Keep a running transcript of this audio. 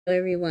Hello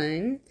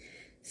everyone.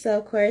 So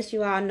of course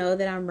you all know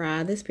that I'm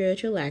Ra, the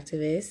Spiritual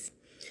Lactivist.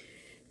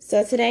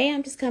 So today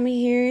I'm just coming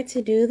here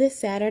to do the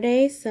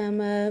Saturday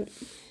sum up.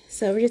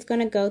 So we're just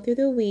going to go through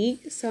the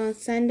week. So on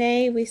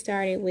Sunday we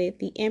started with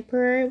the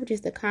Emperor, which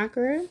is the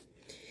Conqueror.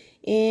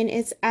 And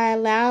it's I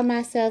allow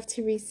myself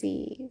to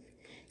receive.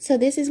 So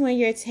this is when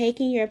you're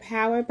taking your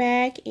power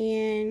back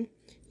and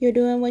you're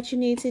doing what you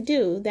need to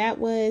do. That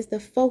was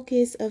the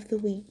focus of the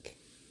week.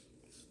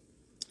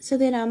 So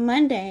then on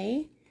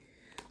Monday,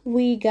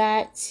 we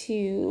got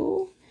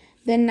to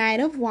the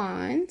Knight of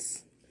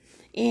Wands,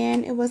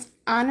 and it was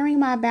honoring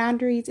my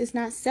boundaries is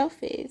not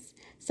selfish.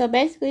 So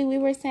basically we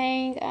were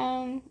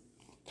saying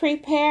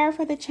prepare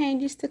for the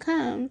changes to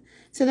come.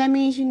 So that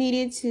means you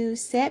needed to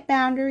set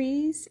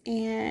boundaries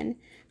and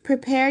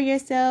prepare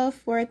yourself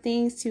for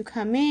things to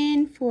come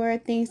in, for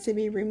things to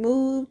be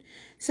removed,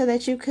 so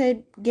that you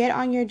could get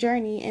on your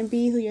journey and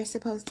be who you're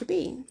supposed to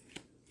be.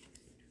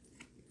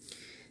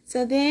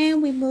 So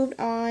then we moved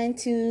on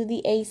to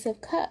the Ace of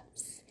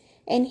Cups.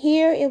 And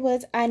here it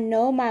was, I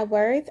know my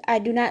worth. I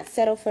do not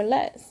settle for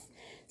less.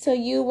 So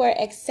you were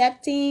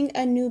accepting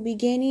a new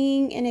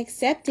beginning and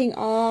accepting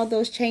all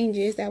those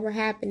changes that were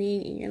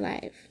happening in your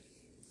life.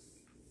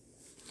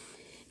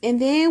 And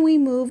then we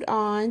moved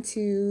on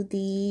to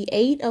the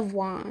Eight of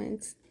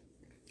Wands.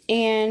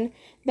 And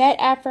that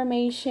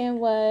affirmation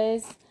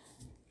was,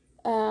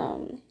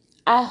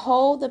 I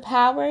hold the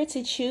power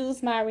to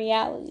choose my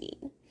reality.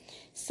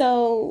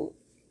 So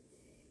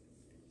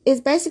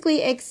it's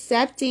basically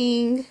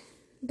accepting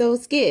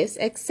those gifts,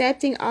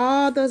 accepting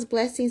all those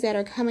blessings that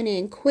are coming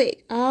in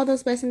quick, all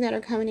those blessings that are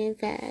coming in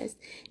fast,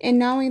 and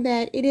knowing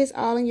that it is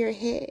all in your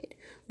head.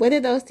 Whether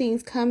those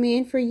things come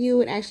in for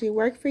you and actually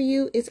work for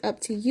you, it's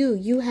up to you.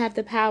 You have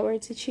the power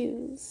to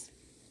choose.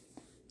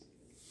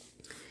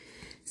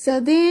 So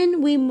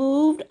then we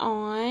moved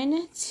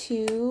on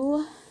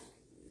to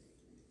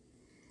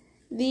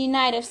the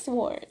Knight of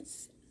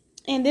Swords.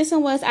 And this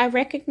one was, I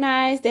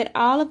recognize that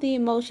all of the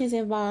emotions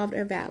involved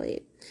are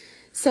valid.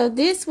 So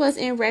this was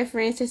in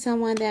reference to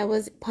someone that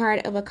was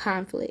part of a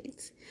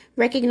conflict.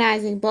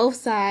 Recognizing both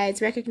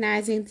sides,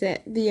 recognizing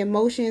that the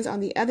emotions on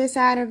the other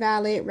side are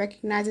valid,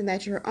 recognizing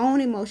that your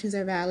own emotions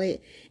are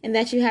valid, and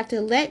that you have to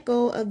let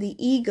go of the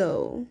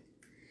ego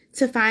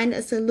to find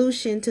a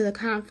solution to the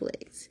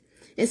conflict.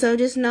 And so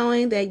just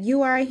knowing that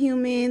you are a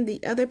human,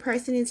 the other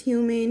person is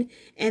human,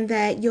 and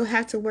that you'll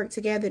have to work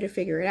together to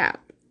figure it out.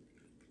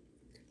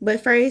 But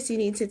first, you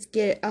need to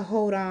get a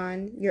hold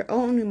on your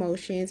own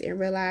emotions and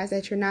realize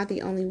that you're not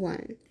the only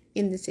one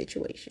in the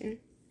situation.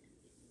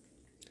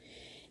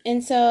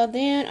 And so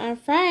then on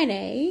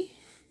Friday,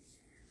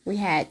 we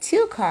had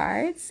two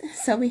cards.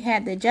 So we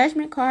had the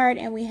Judgment card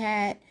and we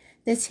had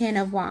the Ten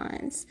of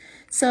Wands.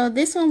 So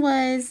this one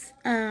was,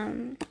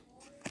 I'm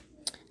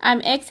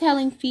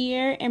exhaling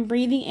fear and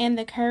breathing in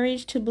the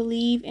courage to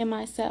believe in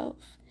myself.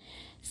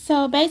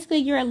 So basically,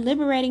 you're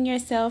liberating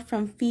yourself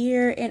from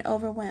fear and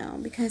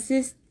overwhelm, because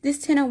this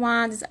Ten of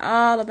Wands is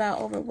all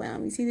about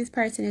overwhelm. You see, this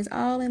person is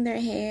all in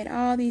their head,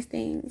 all these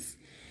things.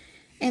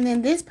 And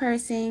then this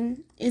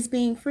person is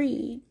being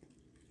freed.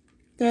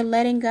 They're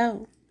letting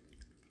go.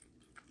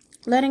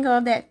 Letting go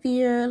of that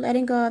fear,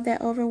 letting go of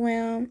that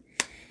overwhelm,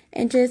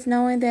 and just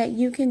knowing that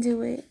you can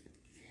do it.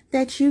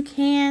 That you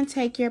can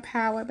take your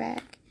power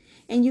back.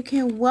 And you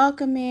can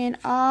welcome in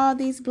all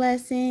these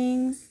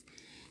blessings.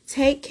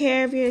 Take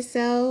care of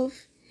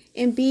yourself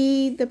and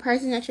be the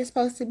person that you're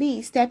supposed to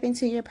be. Step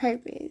into your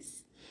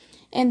purpose.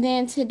 And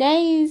then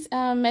today's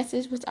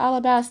message was all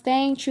about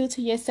staying true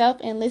to yourself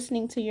and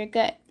listening to your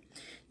gut.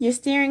 You're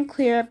steering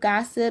clear of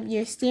gossip.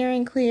 You're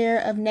steering clear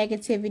of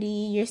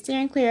negativity. You're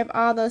steering clear of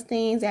all those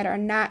things that are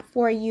not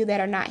for you,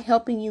 that are not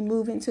helping you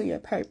move into your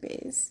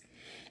purpose.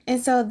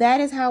 And so that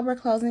is how we're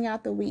closing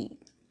out the week.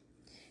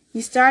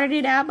 You started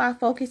it out by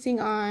focusing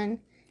on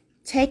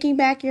taking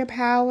back your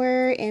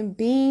power and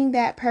being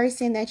that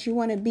person that you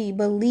want to be,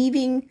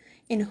 believing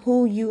in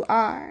who you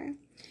are.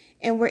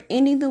 And we're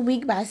ending the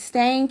week by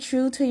staying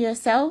true to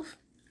yourself.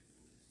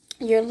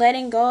 You're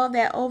letting go of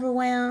that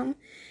overwhelm.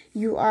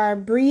 You are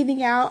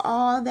breathing out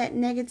all that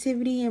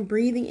negativity and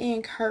breathing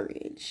in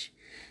courage.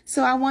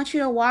 So I want you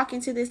to walk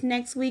into this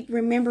next week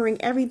remembering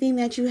everything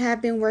that you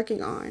have been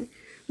working on.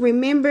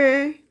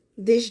 Remember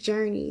this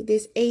journey,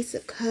 this Ace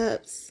of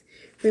Cups.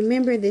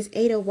 Remember this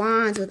Eight of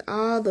Wands with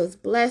all those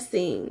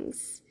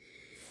blessings.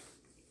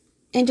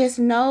 And just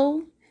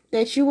know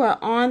that you are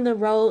on the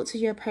road to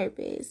your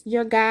purpose.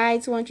 Your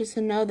guides want you to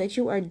know that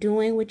you are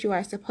doing what you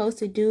are supposed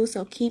to do,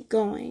 so keep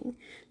going.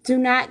 Do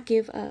not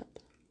give up.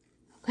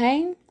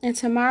 Okay? And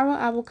tomorrow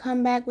I will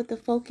come back with the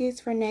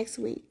focus for next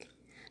week.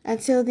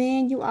 Until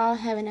then, you all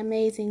have an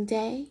amazing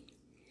day.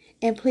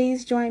 And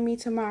please join me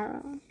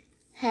tomorrow.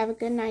 Have a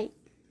good night.